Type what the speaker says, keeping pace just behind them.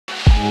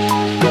Hey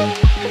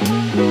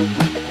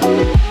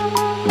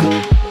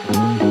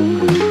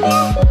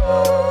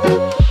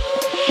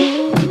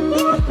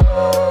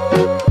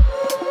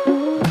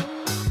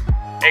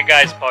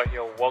guys, Paul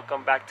here.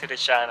 Welcome back to the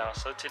channel.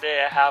 So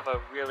today I have a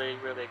really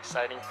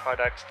exciting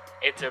product.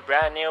 It's a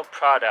brand new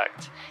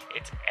product.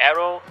 It's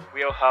Aero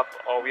wheel hub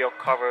or wheel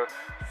cover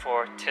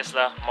for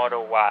Tesla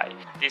Model Y.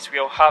 This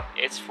wheel hub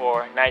is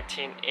for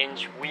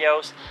 19-inch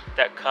wheels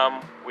that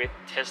come with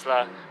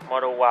Tesla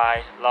Model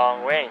Y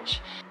long range.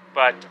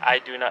 But I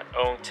do not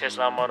own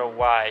Tesla Model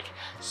Y,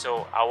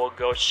 so I will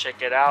go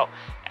check it out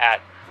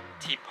at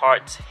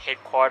T-Parts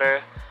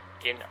headquarters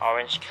in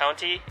Orange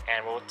County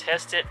and we'll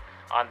test it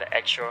on the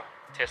actual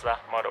Tesla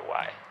Model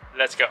Y.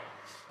 Let's go.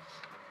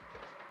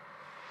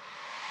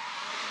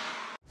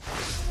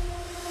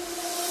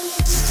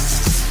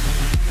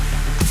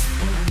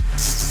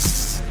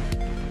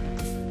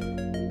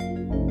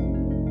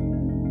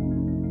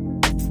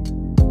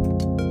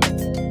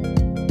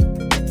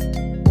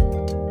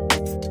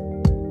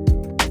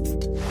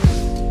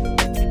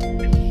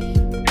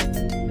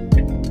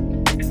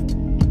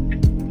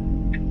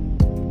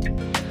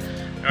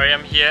 I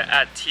am here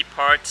at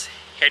T-Parts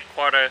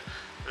headquarters.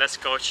 Let's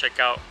go check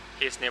out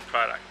his new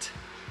product.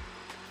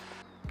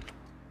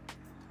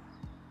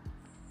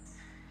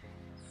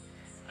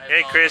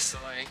 Hey Chris,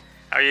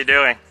 how are you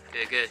doing?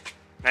 Good.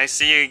 Nice to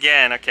see you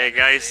again. Okay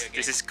guys,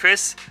 this is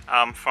Chris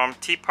from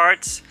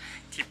T-Parts.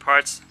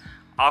 T-Parts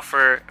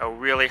offer a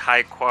really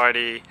high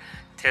quality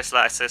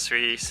Tesla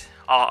accessories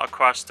all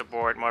across the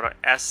board, Model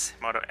S,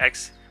 Model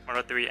X,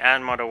 Model 3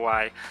 and Model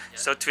Y. Yeah.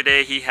 So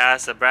today he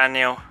has a brand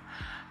new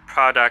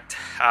product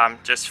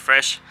just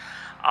fresh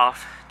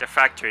off the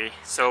factory.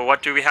 So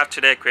what do we have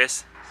today,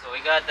 Chris? So we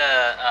got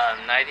the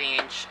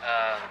 19-inch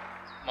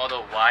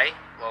Model Y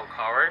wheel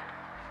cover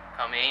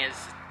coming.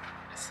 It's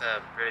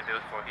pretty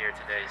beautiful here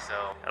today.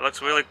 So it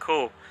looks really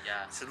cool.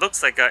 Yeah. So it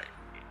looks like a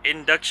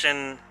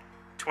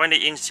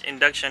 20-inch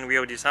induction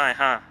wheel design,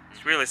 huh?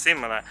 It's really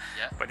similar.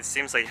 Yeah. But it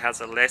seems like it has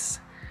a less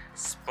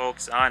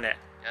spokes on it.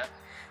 Yeah.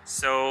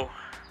 So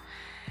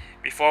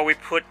before we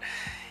put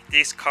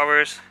these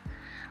covers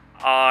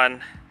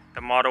on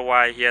the Model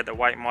Y here, the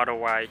white Model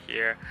Y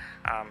here,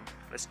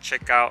 let's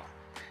check out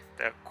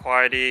the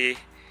quality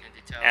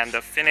and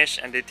the finish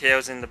and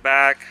details in the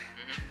back.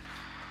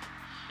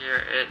 Here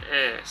it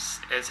is.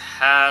 It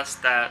has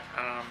that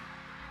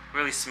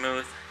really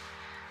smooth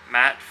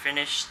matte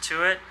finish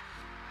to it.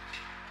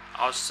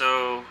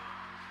 Also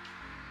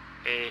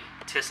a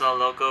Tesla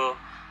logo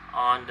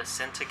on the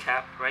center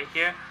cap right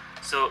here.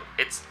 So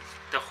it's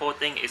the whole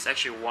thing is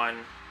actually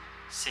one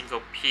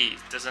single piece.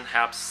 It doesn't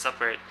have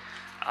separate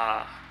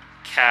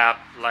cap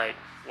like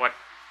what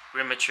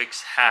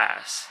Rimatrix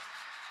has.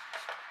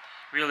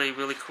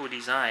 Really cool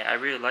design. I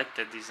really like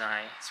the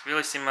design. It's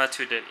really similar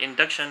to the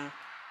induction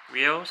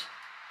wheels,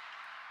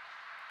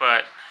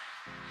 but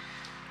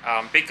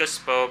bigger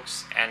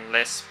spokes and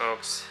less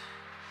spokes.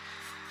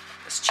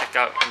 Let's check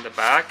out in the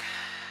back.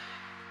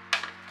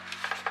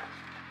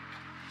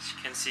 As you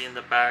can see in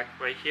the back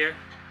right here,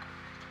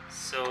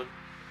 so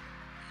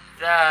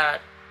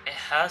that it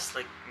has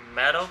like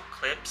metal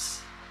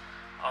clips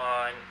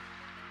on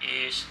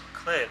each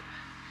clip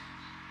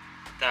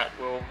that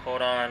will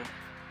hold on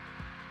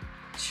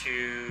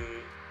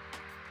to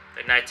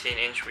the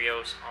 19-inch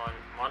wheels on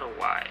Model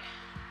Y.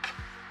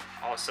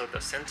 Also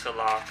the center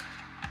lock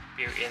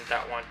built in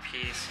that one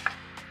piece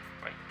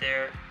right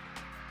there.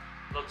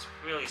 Looks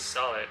really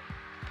solid.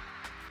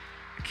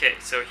 Okay,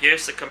 so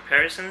here's the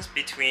comparisons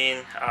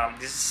between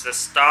this is the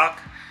stock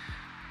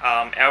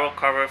Aero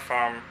cover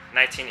from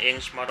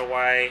 19-inch Model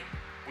Y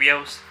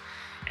wheels,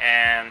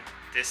 and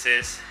this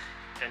is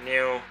the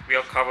new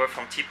wheel cover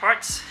from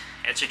T-Parts.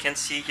 As you can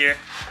see here,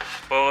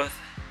 both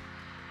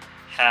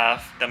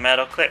have the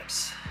metal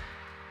clips.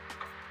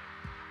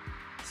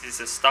 This is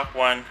the stock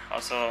one,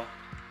 also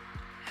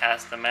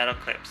has the metal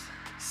clips.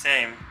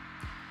 Same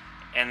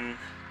in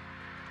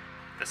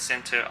the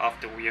center of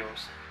the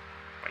wheels,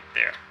 right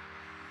there.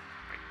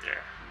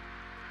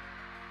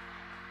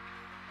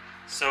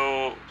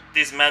 So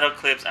these metal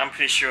clips, I'm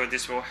pretty sure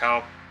this will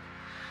help,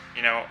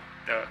 you know,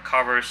 the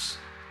covers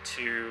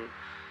to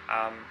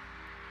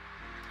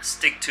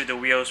stick to the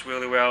wheels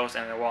really well,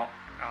 and it won't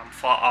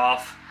fall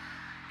off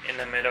in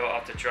the middle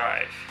of the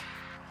drive.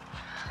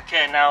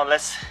 Okay, now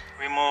let's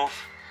remove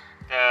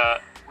the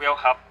wheel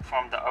hub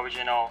from the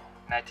original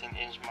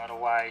 19-inch Model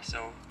Y.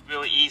 So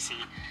really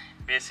easy.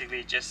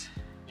 Basically just,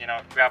 you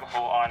know, grab a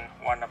hold on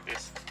one of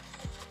these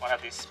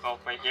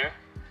spoke right here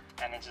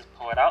and then just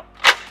pull it out.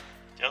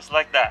 Just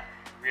like that.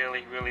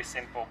 Really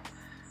simple.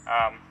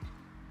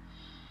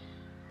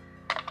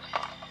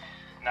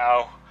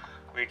 Now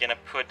we're gonna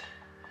put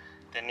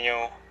the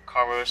new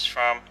covers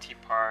from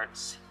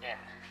T-Parts in.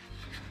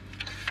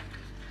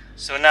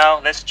 So now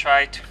let's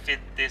try to fit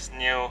this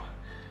new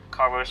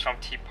covers from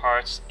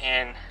T-Parts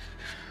in.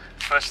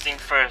 First thing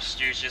first,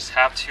 you just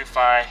have to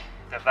find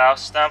the valve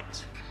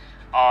stumps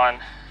on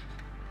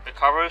the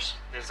covers.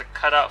 There's a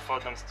cutout for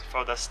them,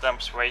 for the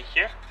stumps right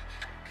here.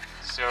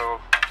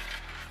 So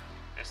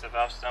there's the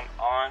valve stump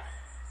on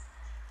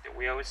the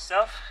wheel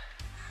itself.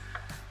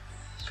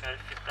 Try to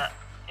fit that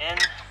in,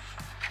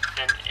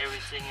 then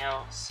everything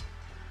else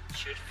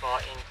should fall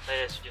in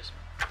place. Just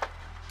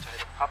try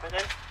to pop it in.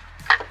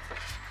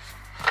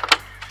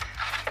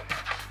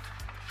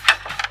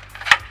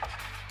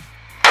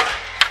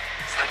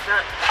 Just like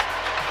that.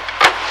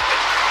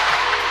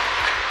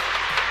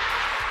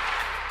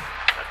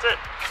 That's it.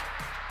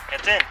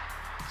 It's in.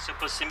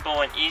 Super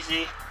simple and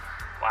easy.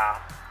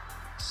 Wow,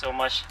 so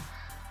much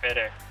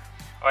better.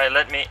 Alright,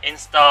 let me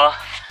install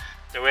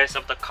the rest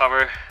of the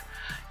cover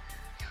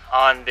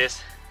on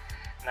this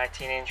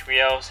 19-inch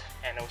wheels,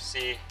 and we'll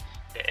see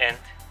the end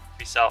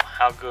result.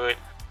 How good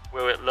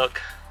will it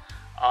look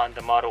on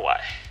the Model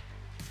Y?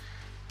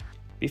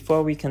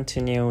 Before we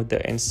continue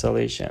the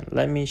installation,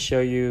 let me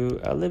show you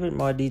a little bit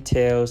more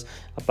details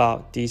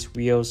about these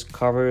wheels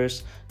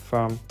covers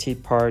from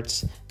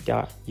tparts.us.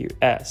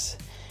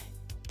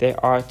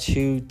 There are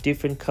two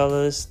different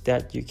colors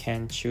that you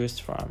can choose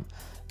from: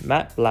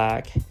 matte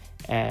black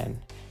and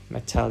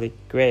metallic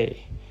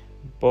gray.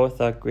 Both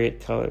are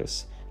great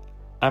colors.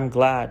 I'm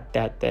glad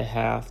that they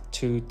have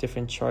two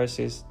different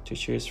choices to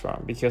choose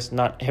from, because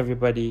not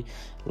everybody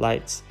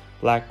likes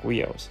black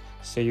wheels,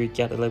 so you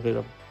get a little bit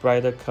of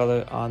brighter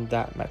color on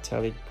that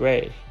metallic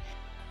gray.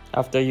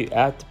 After you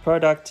add the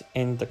product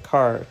in the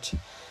cart,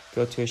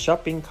 go to a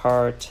shopping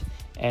cart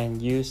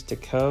and use the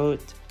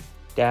code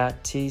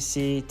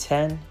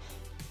TC10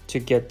 to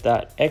get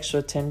that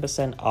extra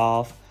 10%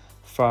 off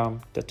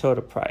from the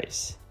total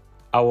price.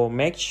 I will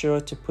make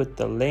sure to put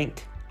the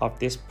link of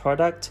this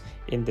product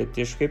in the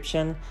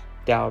description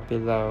down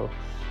below.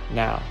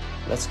 Now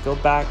let's go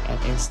back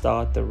and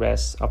install the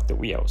rest of the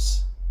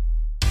wheels.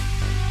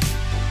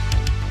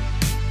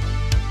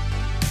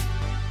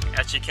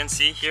 As you can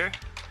see here,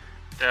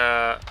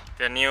 the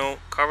new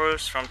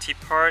covers from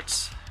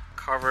T-Parts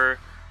cover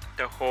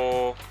the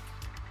whole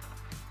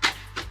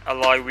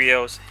alloy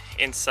wheels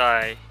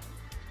inside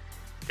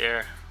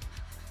there.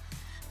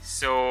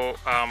 So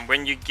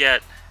when you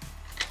get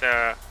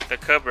the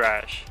curb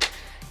rash,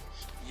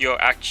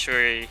 your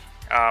actual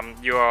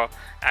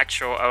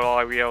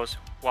alloy wheels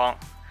won't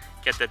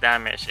get the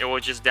damage. It will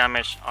just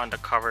damage on the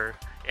cover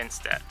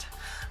instead.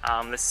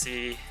 Let's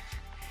see.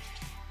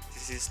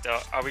 This is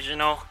the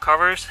original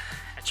covers.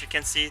 As you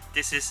can see,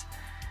 this is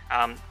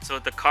so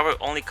the cover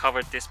only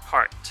covered this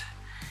part.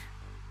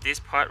 This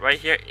part right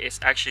here is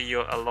actually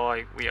your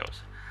alloy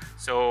wheels.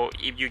 So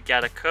if you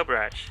get a curb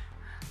rash,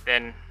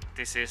 then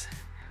this is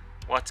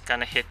what's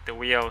gonna hit the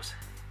wheels.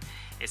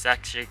 It's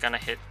actually gonna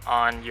hit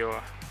on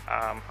your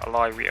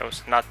alloy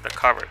wheels, not the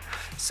cover.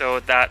 So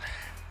that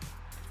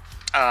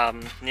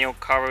new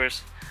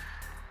covers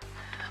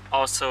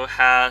also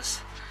has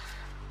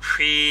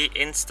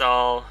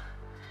pre-installed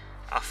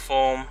a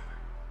foam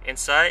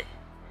inside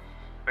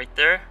right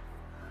there.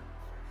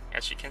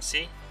 As you can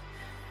see,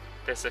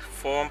 there's a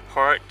foam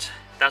part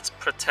that's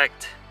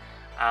protect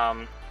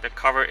the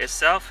cover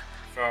itself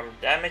from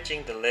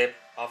damaging the lip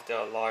of the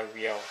alloy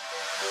wheel.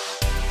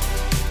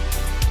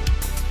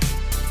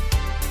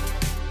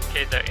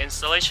 Okay, the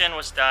installation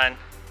was done.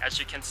 As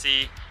you can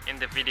see in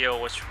the video,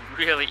 it was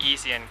really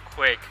easy and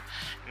quick.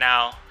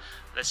 Now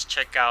let's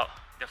check out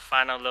the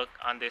final look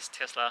on this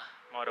Tesla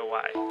Model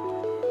Y.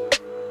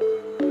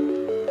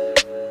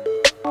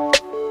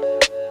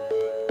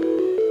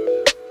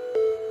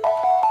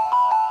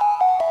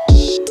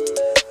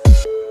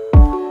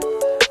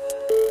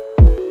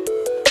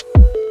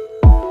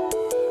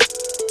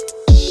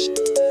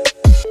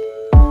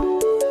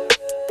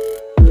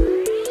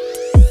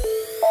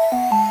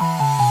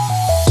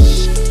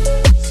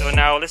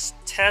 Now let's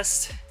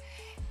test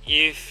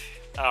if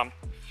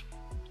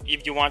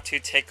you want to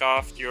take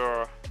off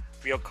your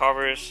wheel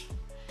covers.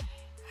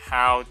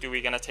 How do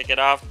we gonna take it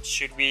off?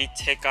 Should we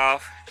take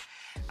off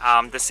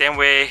the same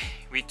way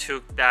we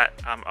took that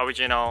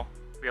original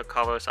wheel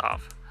covers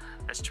off?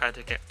 Let's try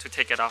to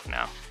take it off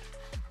now.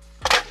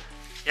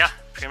 Yeah,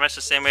 pretty much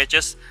the same way.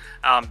 Just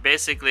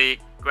basically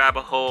grab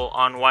a hole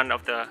on one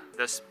of the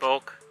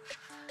spoke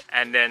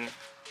and then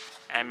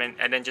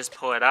just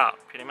pull it out.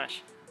 Pretty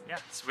much. Yeah,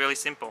 it's really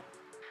simple.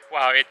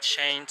 Wow, it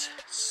changed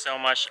so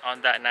much on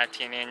that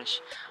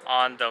 19-inch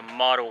on the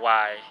Model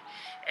Y.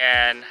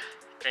 And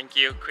thank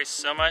you, Chris,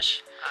 so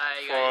much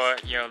for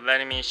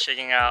letting me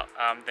checking out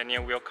the new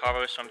wheel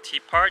covers from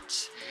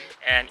T-Parts.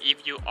 And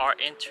if you are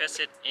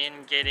interested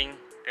in getting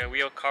the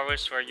wheel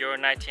covers for your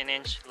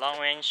 19-inch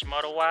long-range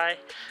Model Y,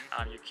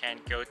 you can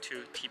go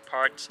to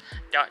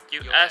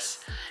tparts.us,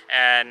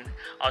 and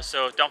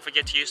also don't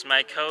forget to use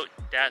my code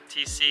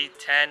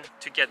TC10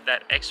 to get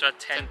that extra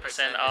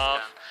 10%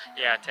 off.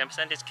 Yeah,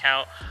 10%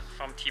 discount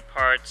from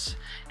T-Parts,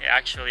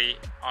 actually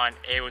on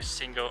every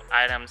single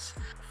items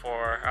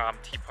for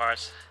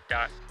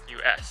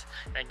tparts.us.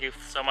 Thank you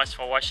so much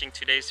for watching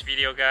today's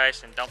video,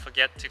 guys, and don't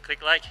forget to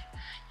click like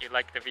if you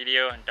like the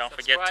video, and don't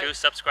forget to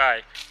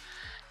subscribe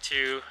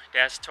to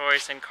Dad's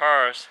Toys and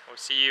Cars. We'll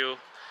see you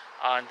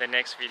on the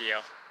next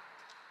video.